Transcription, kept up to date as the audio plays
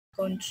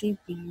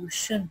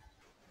contribution.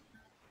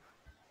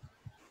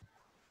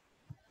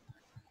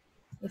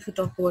 If we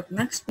talk about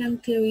Max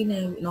Planck theory,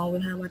 now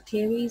we have our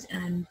theories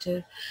and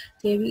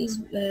theories.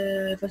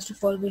 First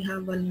of all, we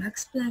have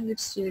Max Planck. It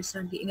states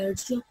that the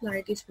energy of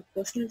light is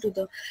proportional to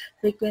the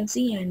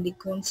frequency, and the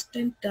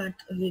constant that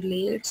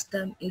relates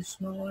them is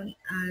known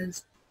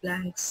as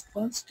Planck's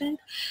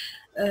constant.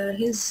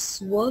 His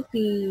work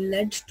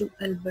led to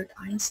Albert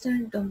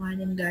Einstein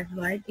determining that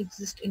light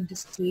exists in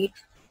discrete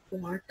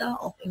quanta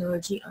of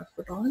energy or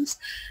photons.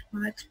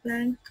 Max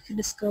Planck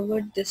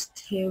discovered this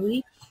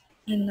theory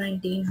in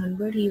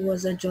 1900. He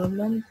was a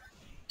German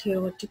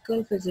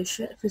theoretical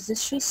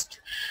physicist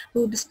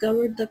who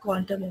discovered the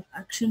quantum of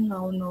action,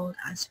 now known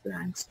as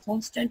Planck's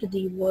constant.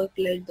 The work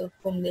laid the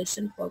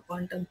foundation for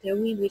quantum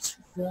theory, which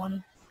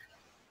won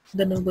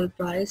the Nobel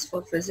Prize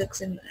for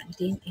Physics in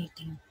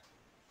 1918.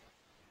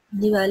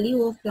 The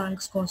value of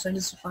Planck's constant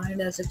is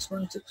defined as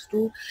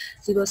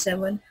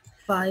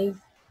 6.62075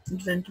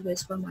 10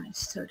 raised per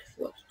minus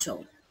 34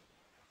 joule.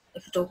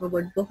 If you talk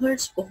about the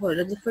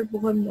Rutherford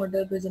Bohr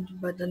model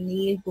presented by the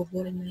Neil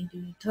Bohr in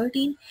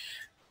 1913,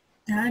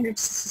 and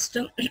it's a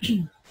system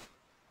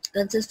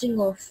consisting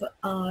of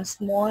a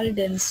small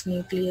dense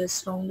nucleus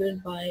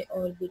surrounded by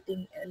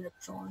orbiting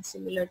electrons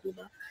similar to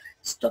the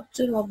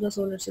structure of the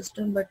solar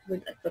system, but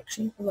with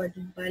attraction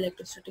provided by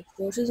electrostatic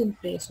forces in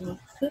place of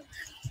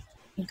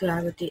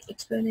gravity.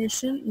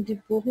 Explanation: the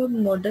Bohr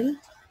model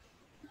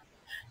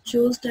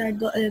shows that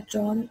the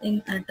electrons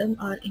in atom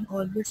are in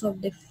orbits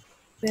of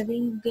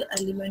differing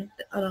element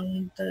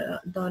around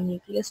the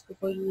nucleus.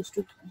 Bohr used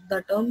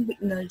the term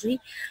energy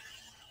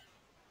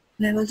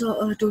levels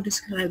to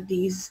describe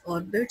these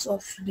orbits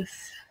of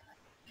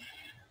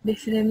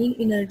differing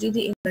energy.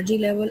 The energy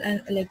level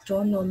an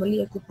electron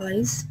normally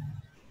occupies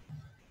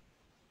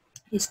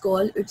is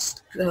called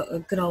its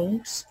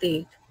ground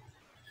state.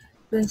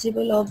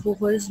 Principle of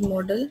Bohr's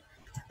model: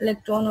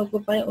 electrons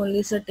occupy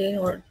only certain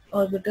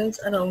orbitals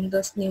around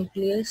the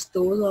nucleus.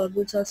 Those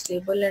orbits are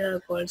stable and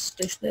are called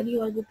stationary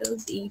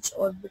orbitals. Each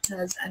orbit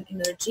has an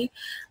energy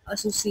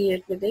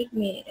associated with it.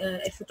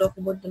 If you talk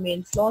about the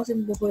main flaws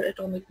in Bohr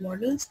atomic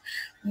models,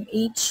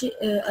 each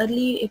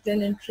early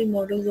planetary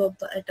models of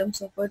the atom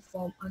suffered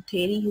from a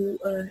theory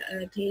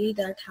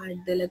that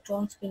had the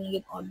electron spinning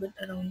in orbit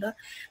around the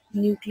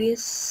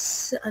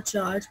nucleus, a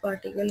charged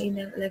particle in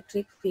an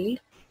electric field.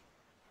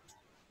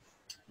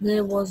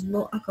 There was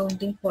no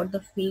accounting for the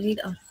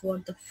field or for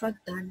the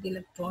fact that the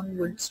electron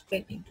would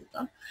spin into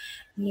the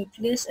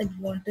nucleus.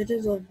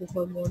 Advantages of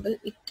Bohr model: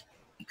 it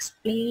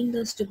explained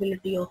the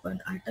stability of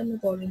an atom.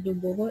 According to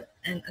Bohr,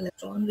 an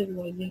electron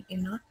revolving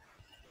in a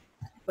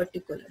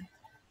particular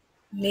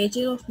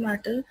nature of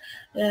matter.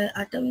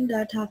 Atoms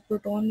that have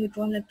proton,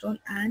 neutron, electron,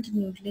 and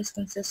nucleus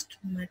consist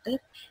of matter.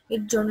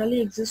 It generally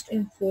exists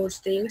in four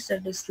states,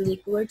 that is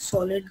liquid,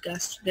 solid,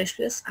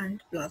 gaseous,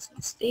 and plasma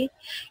state.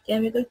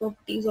 Chemical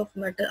properties of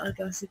matter are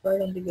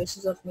classified on the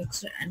basis of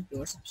mixed and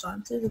pure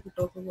substances. If we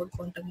talk about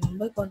quantum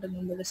number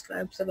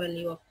describes the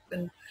value of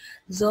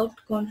conserved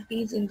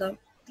quantities in the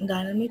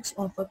dynamics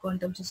of a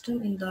quantum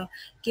system. In the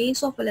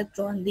case of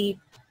electron, the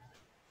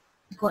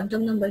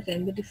quantum number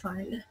can be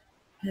defined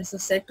as a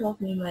set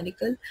of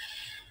numerical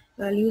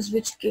values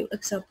which give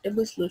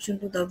acceptable solution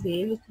to the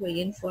wave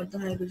equation for the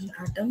hydrogen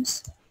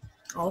atoms.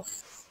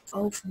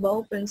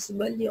 Aufbau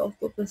principle: the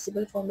Aufbau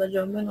principle from the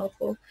German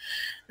Aufbau,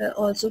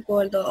 also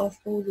called the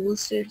Aufbau rule,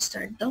 states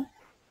that the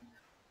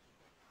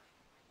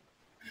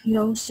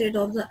ground state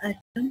of the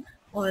atom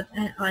or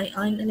an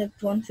ion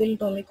electron fill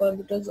atomic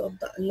orbitals of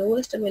the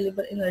lowest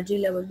available energy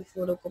level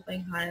before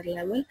occupying higher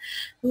level.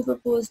 Who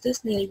proposed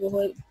this? Neil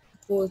Bohr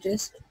proposed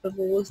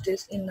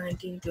this in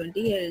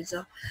 1920. Here is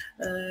a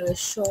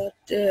short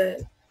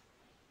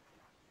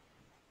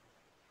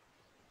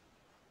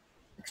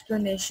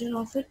explanation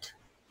of it.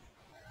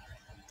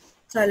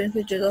 Silent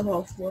features of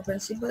Aufbau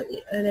principle: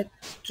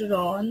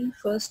 electron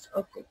first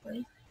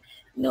occupy.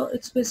 No,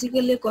 it's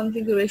basically a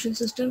configuration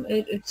system.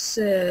 It's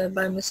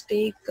by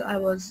mistake I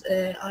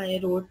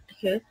wrote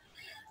here.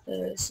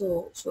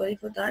 So sorry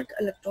for that.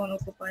 Electron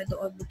occupy the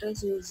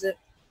orbitals whose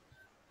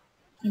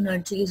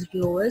energy is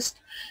lowest.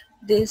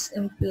 This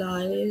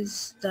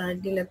implies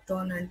that the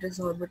electron enters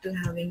orbital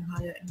having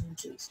higher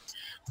energies.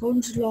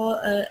 Hund's law: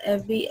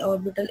 every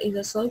orbital is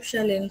a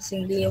subshell and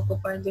singly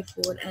occupied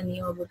before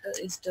any orbital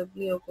is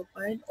doubly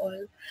occupied.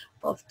 All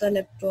of the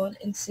electron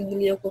in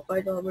singly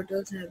occupied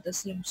orbitals have the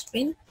same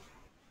spin.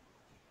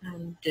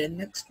 And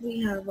next we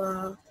have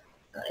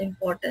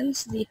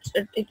importance. It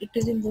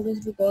is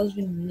important because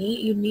you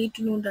need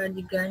to know that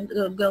the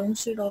ground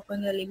state of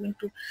an element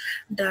to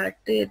that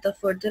the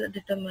further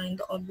determine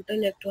the orbital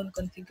electron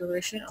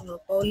configuration. Our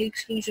Pauli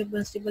exclusion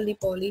principle: the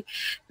Pauli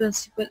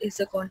principle is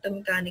a quantum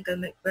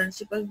mechanical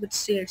principle which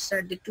states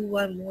that the two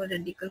or more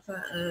radical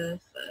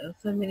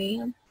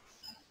fermions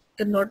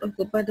cannot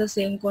occupy the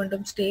same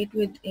quantum state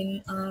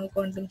within a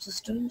quantum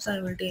system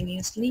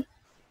simultaneously.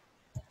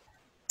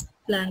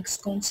 Planck's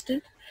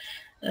constant: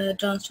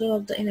 transfer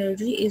of the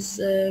energy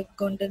is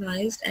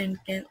quantized and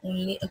can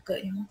only occur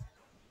in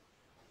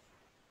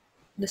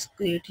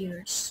discrete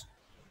units.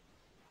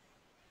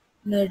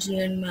 Energy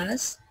and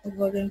mass.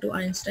 According to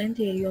Einstein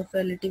theory of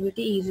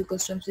relativity, E is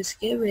equals to mc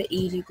square, where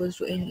E is equals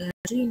to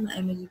energy,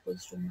 m is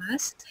equals to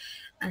mass,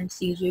 and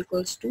c is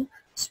equals to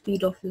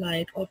speed of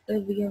light. After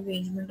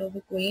rearrangement of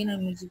equation,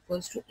 m is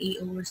equals to E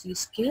over c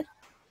square.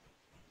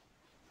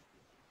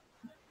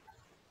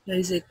 There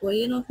is a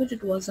equation of it.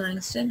 It was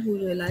Einstein who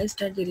realized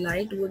that the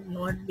light would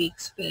not be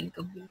explained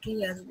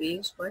completely as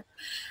waves, but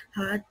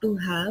had to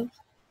have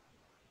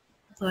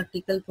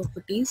particle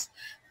properties.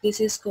 This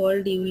is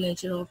called dual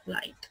nature of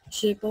light.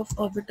 Shape of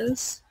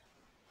orbitals.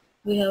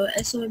 We have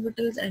s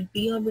orbitals and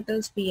p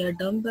orbitals. P are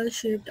dumbbell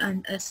shaped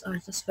and s are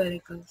the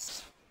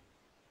sphericals.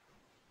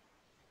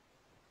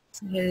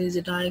 Here is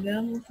a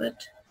diagram of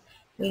it.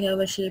 We have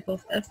a shape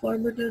of f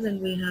orbitals and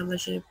we have a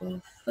shape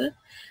of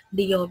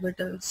d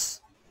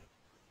orbitals.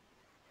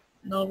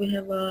 Now we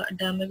have a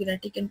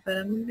diamagnetic and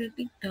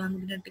paramagnetic.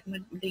 Diamagnetic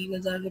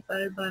materials are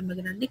repelled by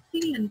magnetic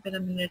field, and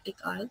paramagnetic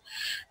are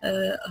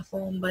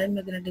formed by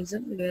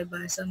magnetism,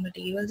 whereby some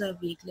materials are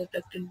weakly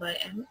affected by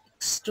an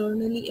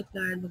externally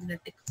applied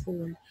magnetic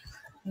field.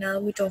 Now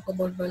we talk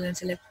about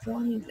valence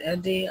electron.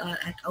 They are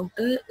at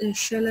outer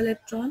shell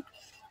electron,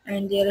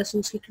 and they are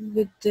associated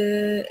with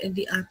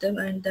the atom,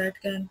 and that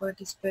can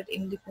participate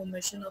in the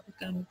formation of a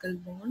chemical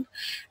bond.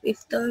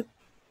 If the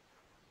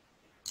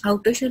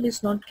outer shell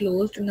is not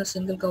closed in a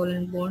single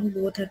covalent bond,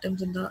 both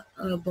atoms in the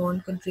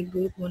bond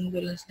contribute one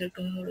valence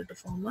electron in order to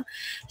form a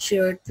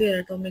shared pair.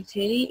 Atomic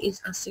theory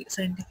is a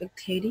scientific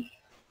theory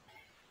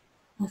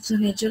of the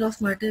nature of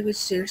matter, which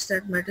states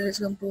that matter is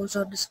composed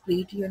of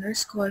discrete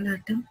units called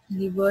atom.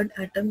 The word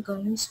atom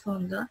comes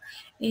from the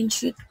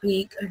ancient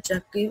Greek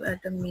adjective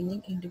atom,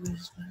 meaning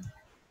indivisible.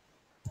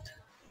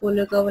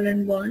 Polar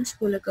covalent bonds.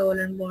 Polar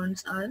covalent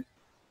bonds are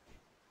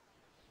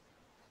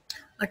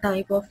a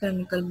type of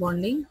chemical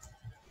bonding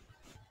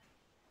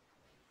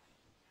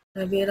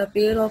where a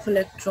pair of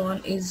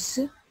electron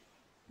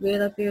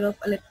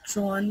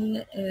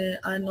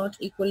are not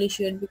equally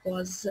shared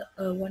because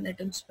one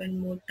atom spend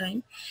more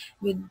time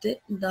with the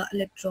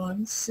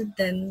electrons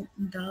than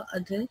the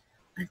other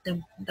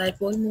atom.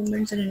 Dipole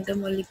moments and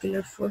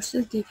intermolecular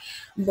forces. The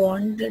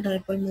bond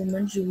dipole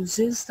moment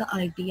uses the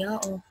idea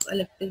of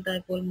electric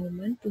dipole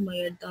moment to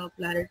measure the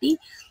polarity,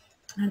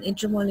 and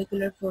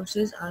intermolecular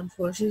forces are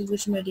forces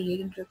which mediate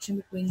interaction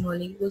between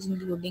molecules,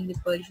 including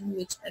repulsion,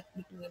 which act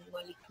between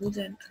molecules,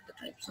 and other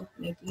types of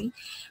neighboring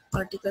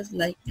particles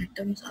like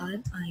atoms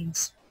or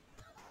ions.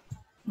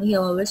 We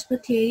have a whisper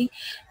theory.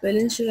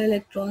 Valence shell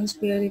electrons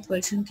pair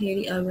repulsion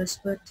theory. A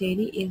whisper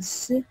theory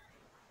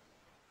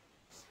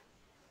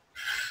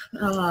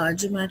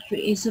geometry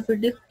is to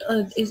predict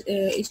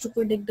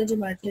the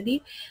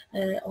geometry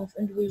of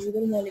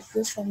individual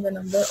molecules from the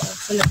number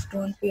of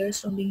electron pairs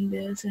surrounding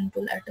their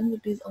central atom.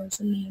 It is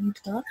also named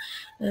the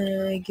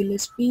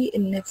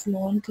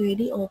Gillespie-Nephron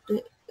theory of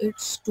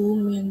its two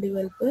main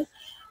developers,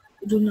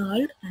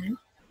 Ronald and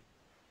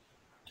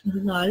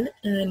Ronald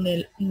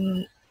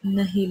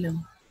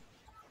Nahilam.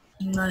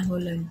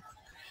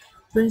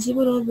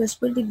 Principle of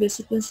Whisper. The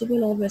basic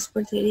principle of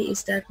Whisper theory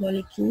is that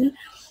molecule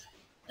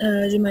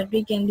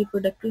geometry can be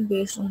predicted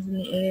based on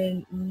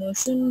the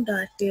notion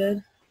that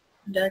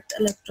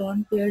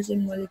electron pairs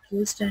in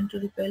molecules tend to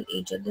repel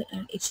each other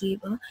and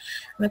achieve a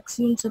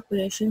maximum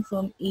separation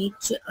from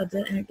each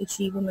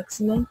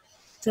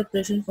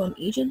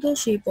other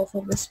Shape of a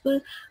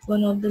whisper.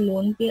 One of the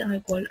lone pair are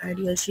called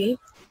ideal shape.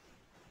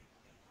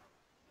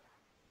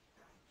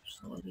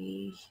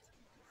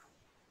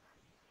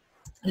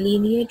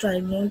 Linear,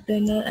 trigonal,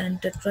 planar, and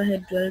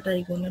tetrahedral,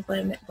 trigonal,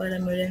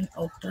 pyramidal, and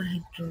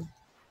octahedral.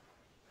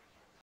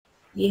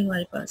 ये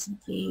हमारे पास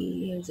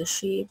here's the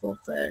shape of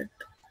it.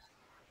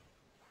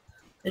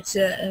 It's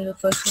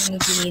first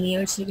one is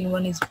linear, second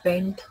one is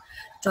bent,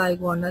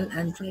 trigonal,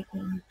 and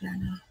trigonal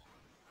planar.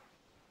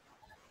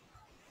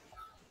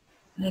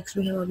 Next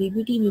we have a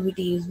VBT.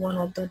 VBT is one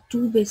of the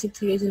two basic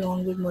theories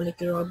along with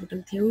molecular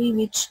orbital theory,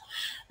 which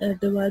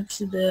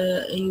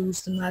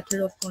use the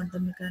method of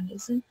quantum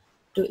mechanism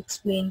to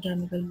explain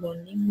chemical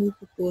bonding. Who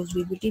proposed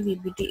VBT?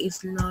 VBT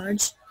is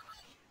large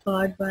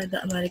part by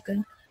the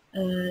American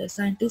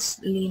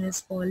scientists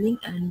Linus Pauling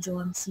and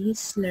John C.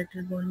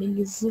 Slater. Bonding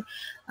is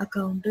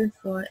accounted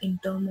for in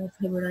terms of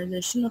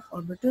hybridization of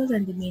orbitals,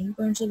 and the main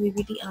points of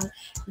VBT are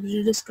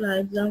to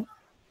describe the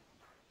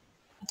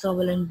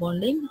covalent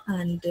bonding,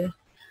 and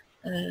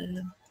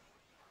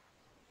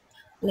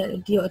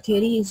the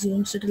theory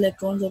assumes that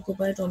electrons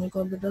occupy atomic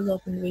orbitals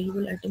of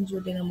individual atoms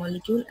within a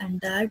molecule, and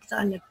that the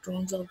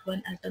electrons of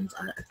one atom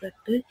are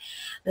attracted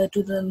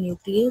to the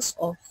nucleus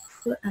of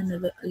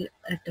another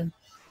atom.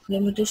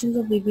 Limitations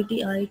of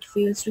BBT are it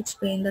fails to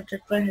explain the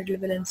tetrahedral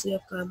valency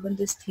of carbon.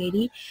 This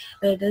theory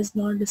does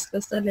not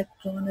discuss the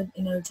electron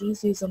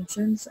energies. The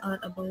assumptions are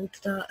about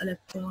the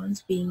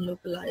electrons being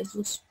localized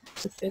to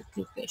specific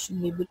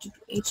location. BBT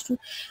to H2.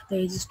 There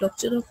is a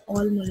structure of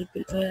all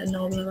molecules.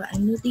 Now we have a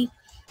MOT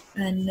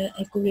and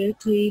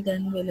equivalent theory.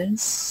 Then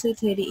valence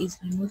theory is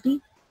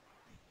MOT.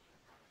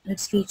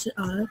 Its features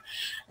are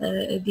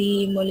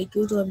the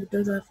molecules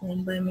orbitals are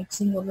formed by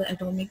mixing of the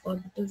atomic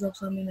orbitals of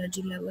some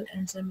energy level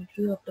and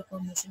symmetry of the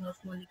formation of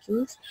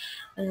molecules.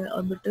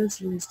 Orbitals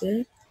lose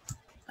their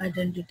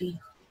identity.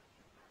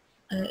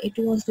 It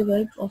was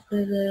developed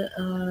after the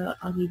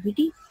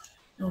VBT.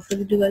 After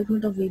the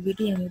development of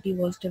VBT, MET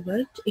was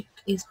developed. It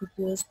is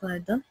proposed by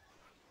the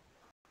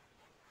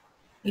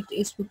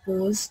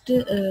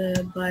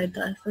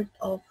effort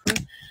of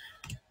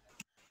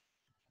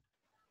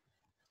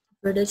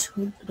British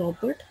Hood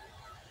Robert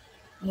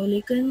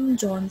Mulliken,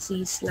 John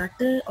C.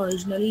 Slater.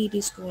 Originally, it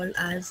is called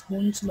as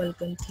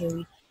Hunds-Mulliken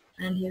theory.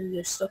 And here is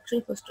its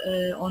structure. First,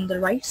 on the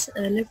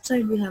left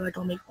side, we have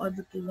atomic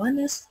orbital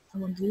 1s.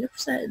 On the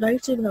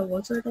right side, we have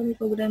also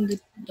atomic orbital, and the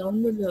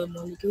downward we have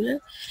molecular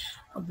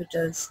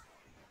orbitals.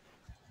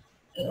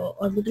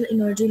 Orbital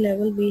energy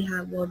level, we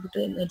have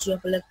orbital energy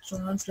of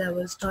electrons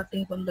level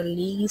starting from the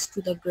least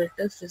to the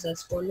greatest is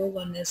as follow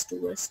 1s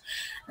 2s,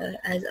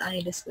 as I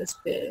discussed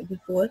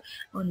before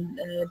on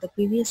the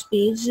previous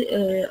page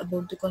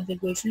about the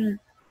configuration and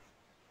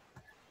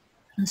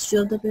history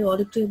of the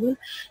periodic table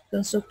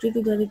constructed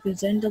to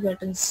represent the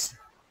patterns.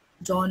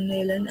 John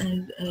Neyland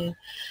and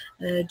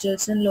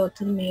Jason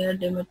Lothar Mayer,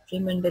 Dmitry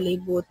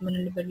Mendeleev both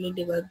independently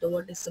developed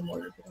what is the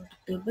model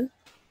periodic table.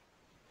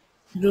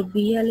 Group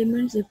B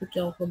elements, if we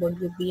talk about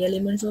group B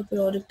elements of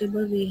periodic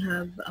table, we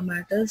have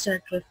metals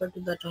that refer to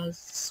the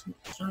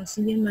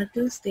transition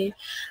metals. They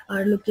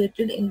are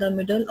located in the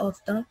middle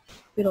of the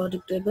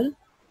periodic table.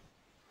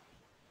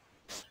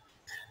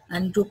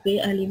 And group A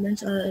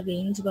elements are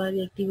arranged by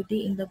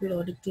reactivity in the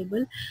periodic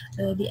table.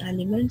 The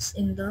elements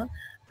in the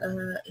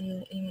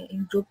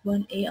in group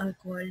 1A are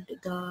called the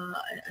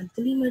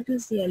alkali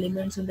metals. The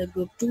elements in the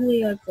group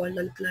 2A are called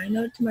alkaline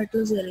earth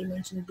metals. The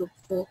elements in group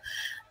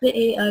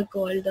 4A are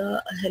called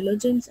the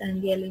halogens,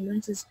 and the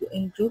elements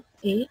in group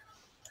A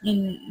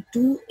in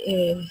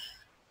 2A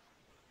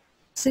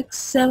 6,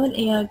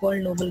 7A are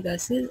called noble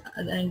gases,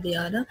 and they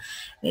are the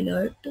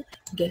inert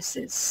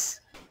gases.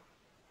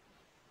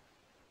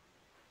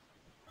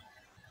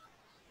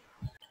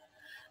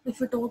 If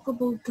we talk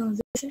about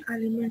transition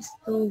elements,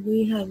 so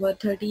we have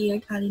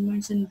 38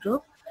 elements in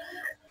group,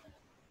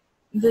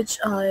 which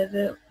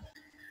are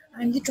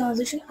and the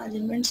transition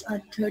elements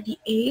are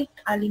 38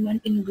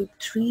 elements in group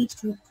 3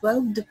 through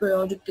 12. The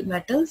periodic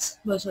metals,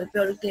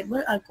 periodic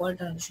table are called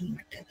transition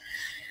metal.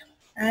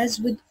 As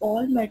with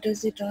all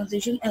metals, the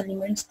transition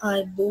elements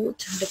are both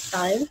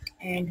ductile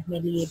and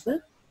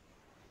malleable,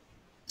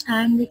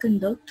 and they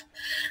conduct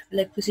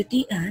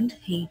electricity and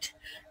heat.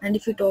 And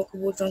if we talk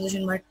about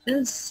transition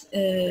metals,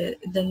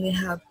 then we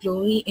have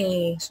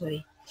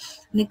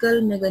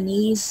nickel,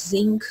 manganese,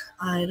 zinc,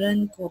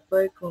 iron,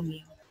 copper,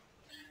 chromium.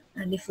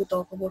 And if we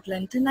talk about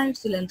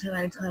lanthanides, the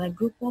lanthanides are a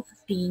group of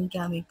 15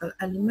 chemical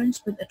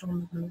elements with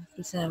atomic number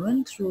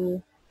 57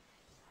 through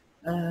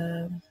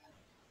the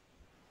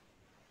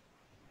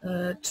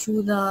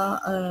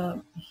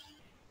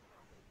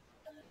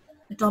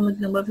atomic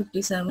number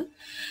 57,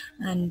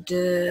 and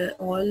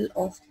all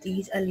of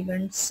these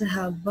elements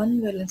have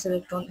one valence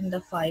electron in the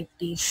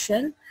 5d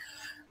shell.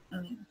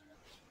 And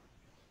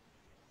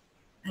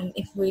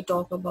if we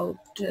talk about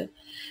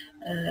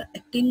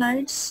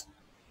actinides,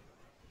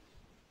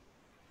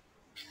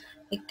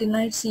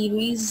 actinide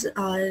series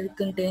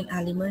contain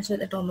elements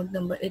with atomic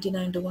number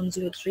 89 to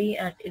 103,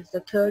 and it's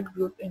the third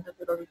group in the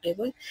periodic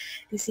table.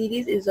 The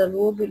series is a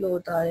row below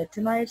the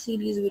actinide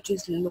series, which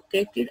is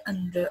located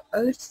under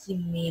Earth's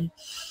main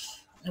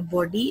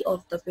body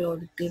of the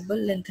periodic table.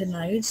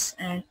 Lanthanides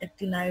and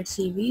actinide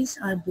series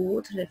are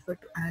both referred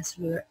to as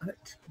rare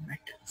earth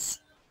metals.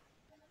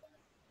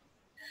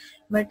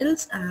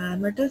 Metals are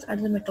the metals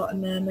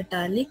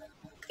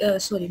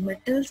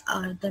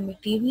are the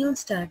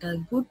materials that are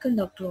good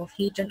conductor of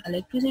heat and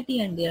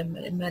electricity, and they are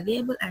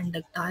malleable and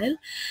ductile,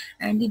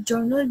 and the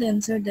general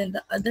denser than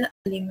the other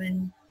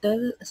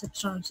elemental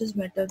substances.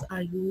 Metals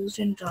are used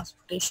in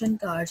transportation,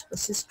 cars,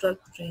 buses,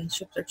 trucks, trains,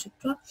 ships,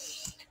 etc.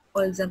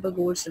 For example,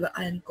 gold, silver,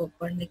 iron,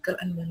 copper, nickel,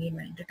 aluminum,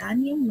 and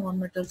titanium.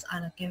 Non-metals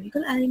are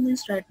chemical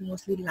elements that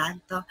mostly lack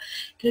the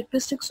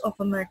characteristics of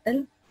a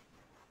metal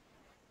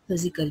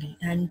physically,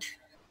 and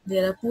they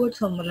are poor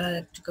thermal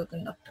electrical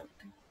conductor.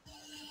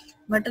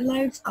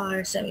 Metallides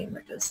are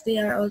semi-metals. They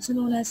are also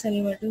known as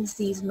semi-metals.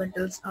 These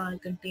metals are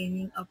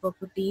containing a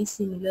property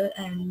similar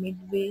and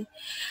midway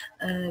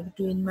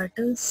between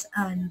metals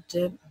and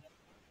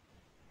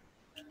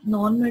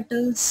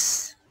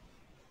non-metals.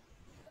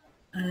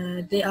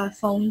 They are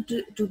found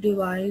to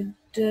divide.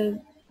 They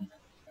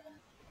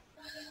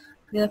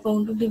are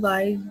found to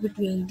divide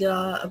between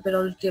the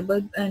periodic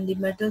table and the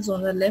metals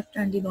on the left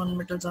and the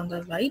non-metals on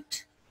the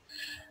right.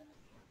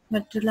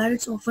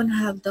 Metallides often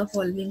have the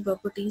following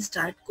properties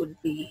that could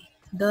be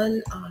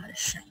dull or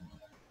shiny.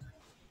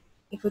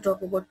 If we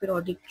talk about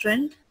periodic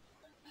trend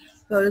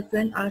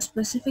are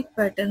specific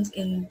patterns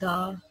in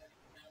the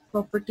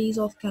Properties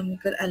of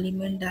chemical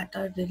element that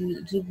are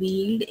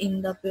revealed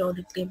in the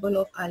periodic table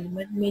of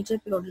element. Major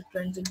periodic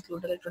trends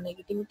include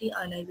electronegativity,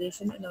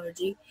 ionization,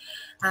 energy,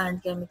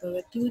 and chemical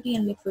activity.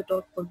 And if we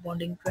talk about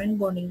bonding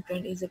trend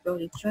is a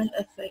periodic trend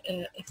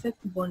affect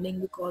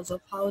bonding because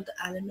of how the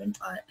elements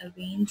are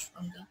arranged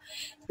on the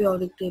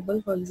periodic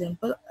table. For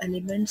example,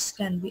 elements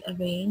can be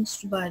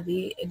arranged by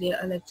their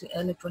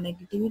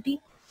electronegativity.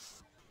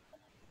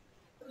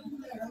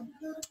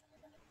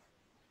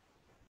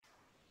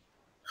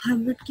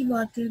 Hybrid की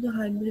बात करें तो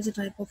hybrid is a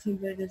type of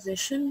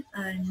hybridization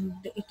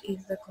and it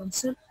is the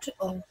concept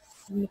of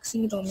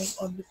mixing atomic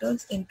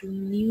orbitals into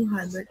new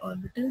hybrid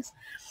orbitals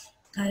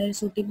and is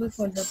suitable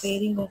for the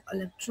pairing of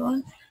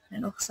electron,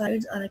 and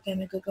oxides are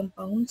chemical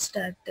compounds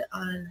that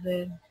are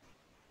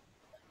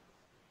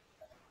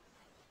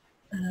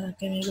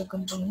chemical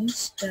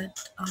compounds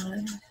that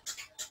are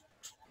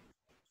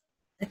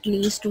at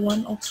least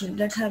one oxygen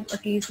that have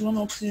at least one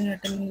oxygen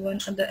atom in one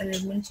other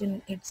elements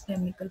in its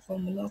chemical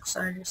formula.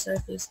 Oxide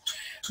itself is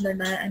the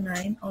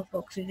dianion of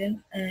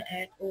oxygen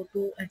at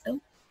O2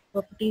 atom.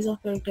 Properties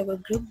of periodic table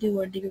group. The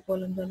vertical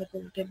columns of the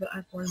periodic table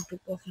are called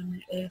group of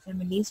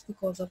families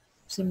because of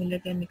similar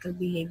chemical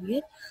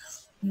behavior.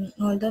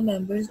 All the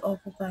members of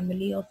a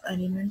family of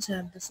elements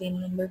have the same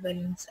number of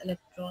valence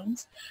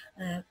electrons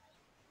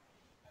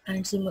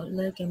and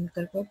similar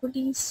chemical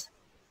properties.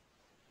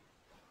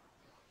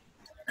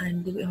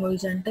 And the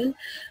horizontal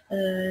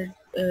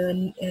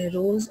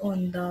rows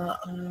on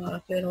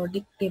the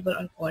periodic table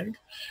are called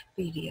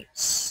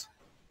periods.